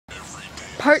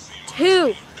Part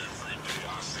 2.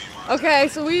 Okay,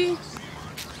 so we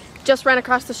Just ran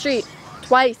across the street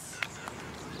twice.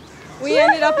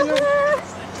 ended up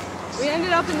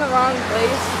in the wrong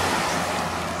place.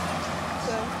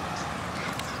 So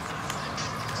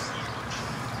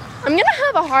I'm gonna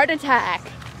have a heart attack.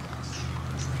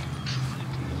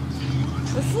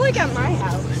 this is like at my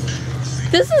house.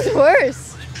 This is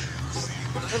worse.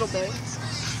 A little bit.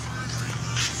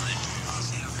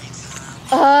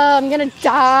 I'm gonna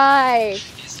die.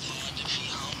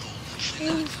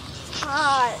 It's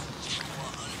hot.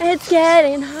 It's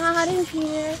getting hot in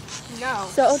here. No.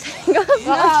 So take off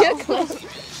all your clothes.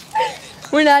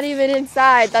 We're not even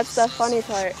inside. That's the funny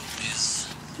part.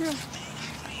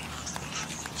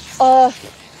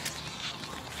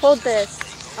 Hold this.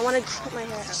 I want to put my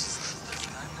hair out.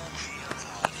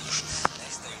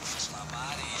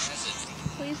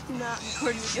 Please do not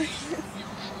record me.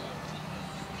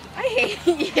 I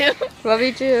hate you. Love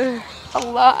you too. A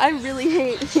lot. I really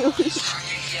hate you.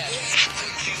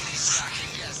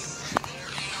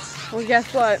 Well,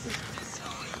 guess what?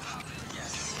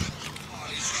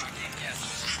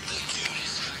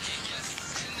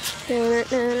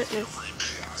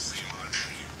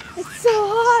 It's so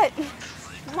hot.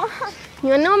 Why? You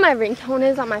wanna know what my ringtone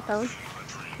is on my phone?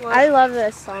 What? I love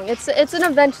this song. It's an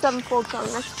Avenged Sevenfold song.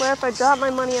 I swear if I drop my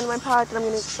money in my pocket, I'm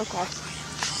gonna. Okay.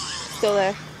 Still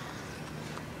there.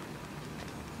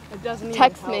 It doesn't even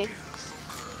Text help. me.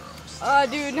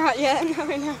 Dude, not yet. Not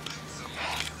right now.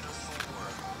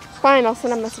 Fine, I'll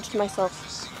send a message to myself.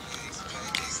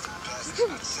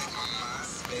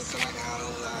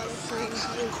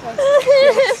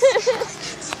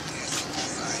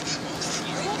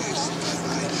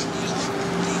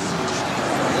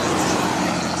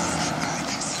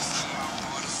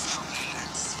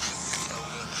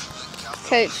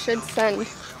 Okay, it should send.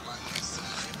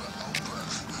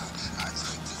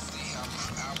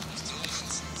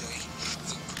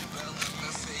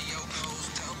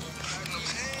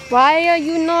 Why are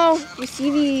you not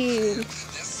receiving?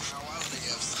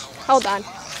 Hold on.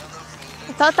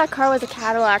 I thought that car was a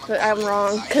Cadillac, but I'm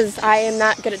wrong because I am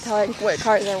not good at telling what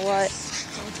cars are what.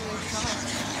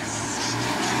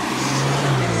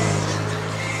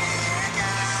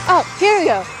 Oh, here we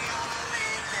go.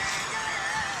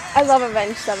 I love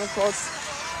Avenged Sevenfold.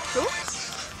 Who?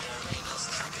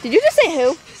 Did you just say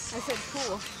who? I said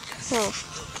cool. Oh.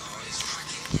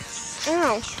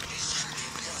 Ow.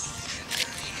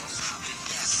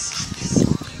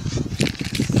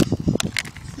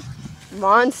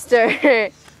 Monster.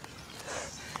 There's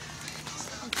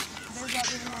that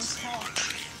really nice car.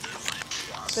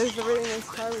 There's the really nice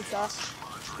car we saw.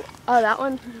 Oh, that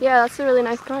one? Yeah, that's a really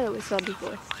nice car that we saw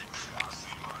before.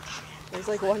 There's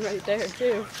like one right there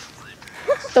too.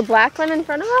 The black one in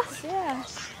front of us? Yeah.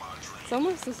 It's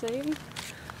almost the same.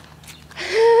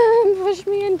 Push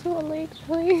me into a lake,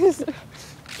 please.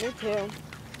 Me too.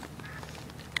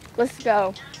 Let's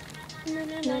go.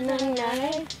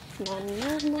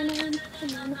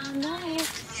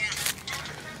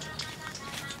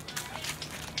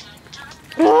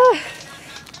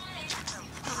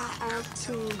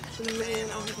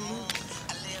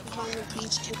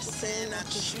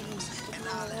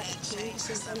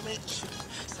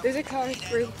 There's a car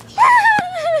free.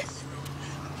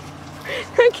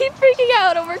 I keep freaking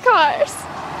out over cars.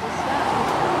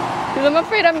 Because I'm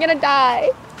afraid I'm gonna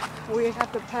die. We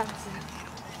have to pass it.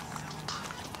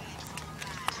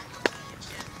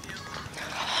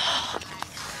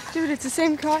 Dude, it's the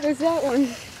same car as that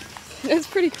one. That's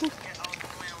pretty cool.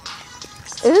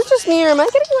 Is it just me or am I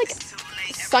getting like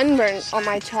sunburn on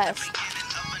my chest?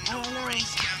 I don't know.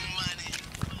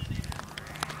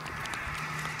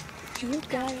 You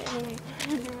got it.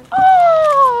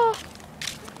 Oh!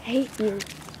 Hate you.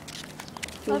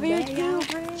 Love you too,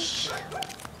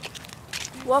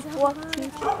 Woof woof.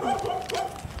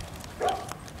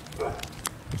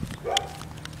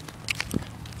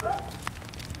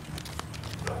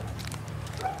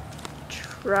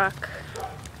 Truck.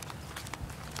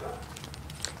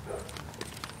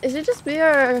 Is it just me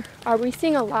or are we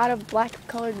seeing a lot of black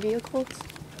colored vehicles?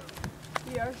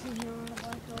 We are seeing a lot of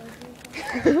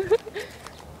black colored.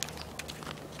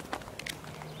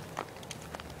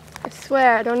 I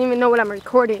swear, I don't even know what I'm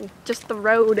recording. Just the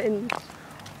road and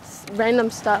random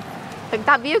stuff. Like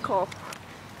that vehicle.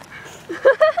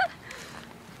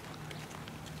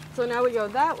 So now we go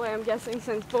that way, I'm guessing,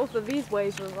 since both of these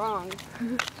ways were wrong.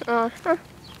 Uh-huh.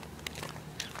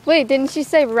 Wait, didn't she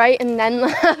say right and then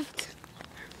left?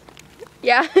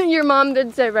 Yeah, your mom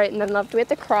did say right and then left. We have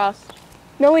to cross.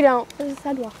 No, we don't. There's a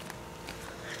sidewalk.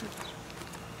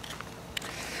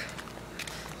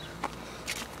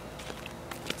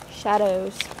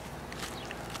 Shadows.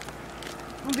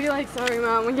 I'll be like, sorry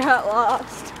Mom, we got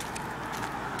lost.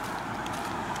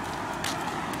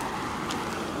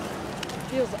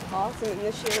 Feels awesome in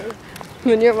this year.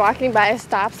 When you're walking by a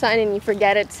stop sign and you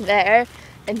forget it's there,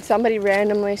 and somebody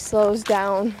randomly slows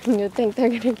down, and you think they're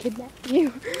gonna kidnap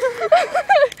you.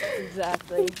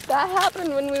 Exactly. That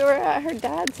happened when we were at her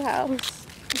dad's house.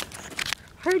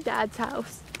 Her dad's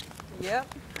house.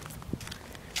 Yep.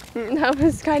 That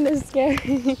was kind of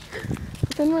scary.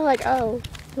 But then we're like, oh,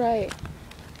 right.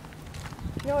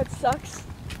 You know what sucks?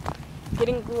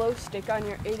 Getting glow stick on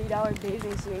your $80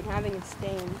 bathing suit and having it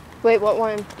stained. Wait, what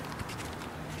one?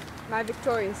 My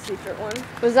Victoria's Secret one.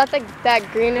 Was that that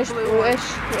greenish, The blue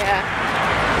bluish? Yeah.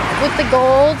 With the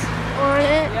gold on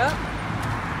it? Yep.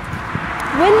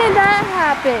 When did that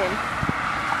happen?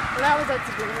 Well, that was at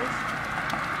Sabrina's.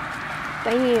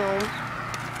 Damn.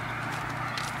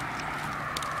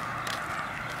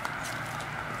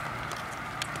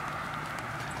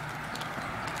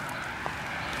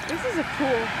 This is a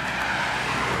cool.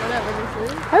 Whatever this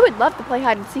is. I would love to play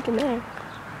hide and seek in there.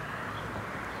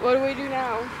 What do we do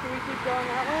now? Do we keep going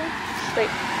that way?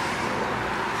 Wait.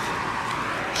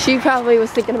 She probably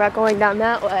was thinking about going down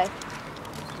that way.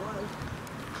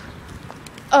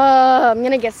 I'm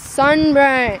gonna get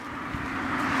sunburned.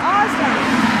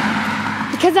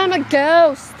 Awesome. Because I'm a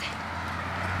ghost.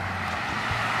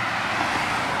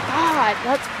 God,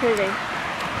 that's pretty.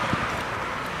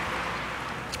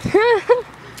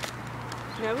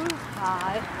 Never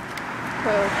hot.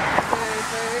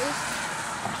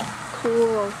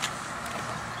 Cool.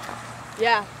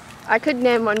 Yeah. I could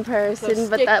name one person, So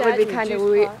but stick that would be in your kind of juice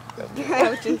weird.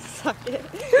 pouch and suck it.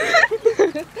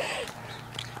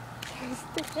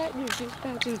 Stick that in your juice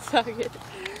pouch and suck it.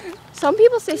 Some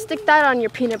people say stick that on your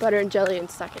peanut butter and jelly and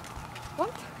suck it.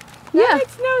 What? Yeah. That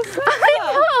makes no sense. I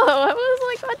know. I was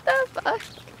like, what the fuck?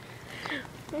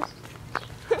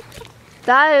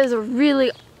 That is a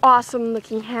really awesome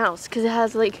looking house because it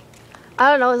has like, I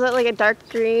don't know, is that like a dark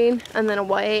green and then a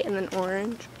white and then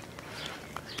orange?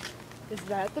 Is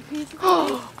that the pizza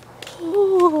place?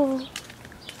 Oh.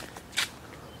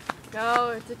 No,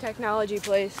 it's a technology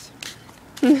place.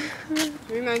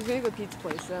 Reminds me of a pizza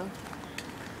place though.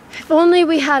 If only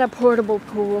we had a portable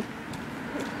pool.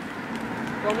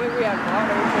 If only we had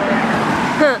water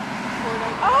for it.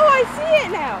 Oh, I see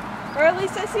it now! Or at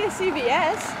least I see a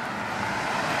CVS.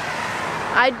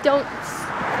 I don't.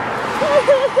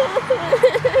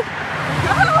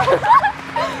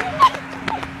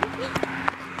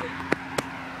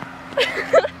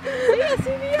 See a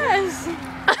CVS.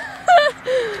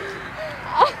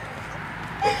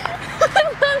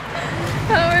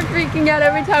 How we're freaking out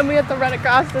every time we have to run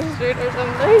across the street or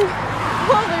something.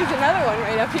 Oh, there's another one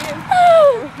right up here.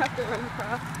 We have to run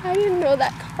across. I didn't know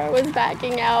that car was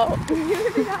backing out.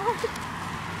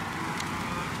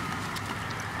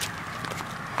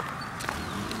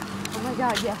 Oh my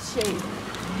god, yes, shade.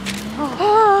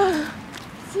 Oh.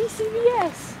 See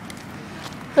CVS.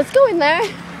 Let's go in there.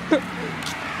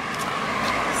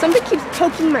 Somebody keeps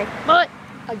poking my foot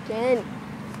again.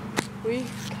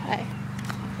 Okay.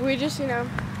 We just, you know,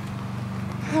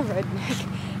 a redneck.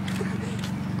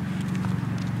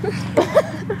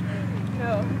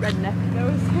 No, redneck. That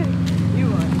was it. You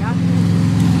are not.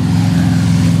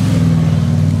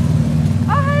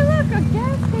 Oh, hey, look, a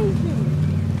gas station.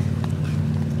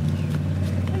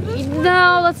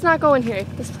 No, let's not go in here.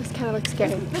 This place kind of looks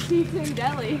scary. The pizza and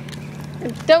deli. I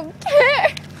don't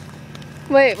care.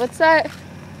 Wait, what's that?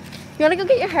 You want to go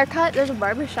get your hair cut? There's a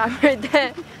barber shop right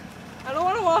there. I don't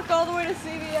want to walk all the way to CVS.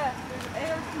 There's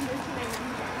air conditioning in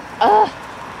here.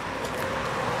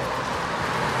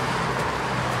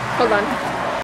 Hold on.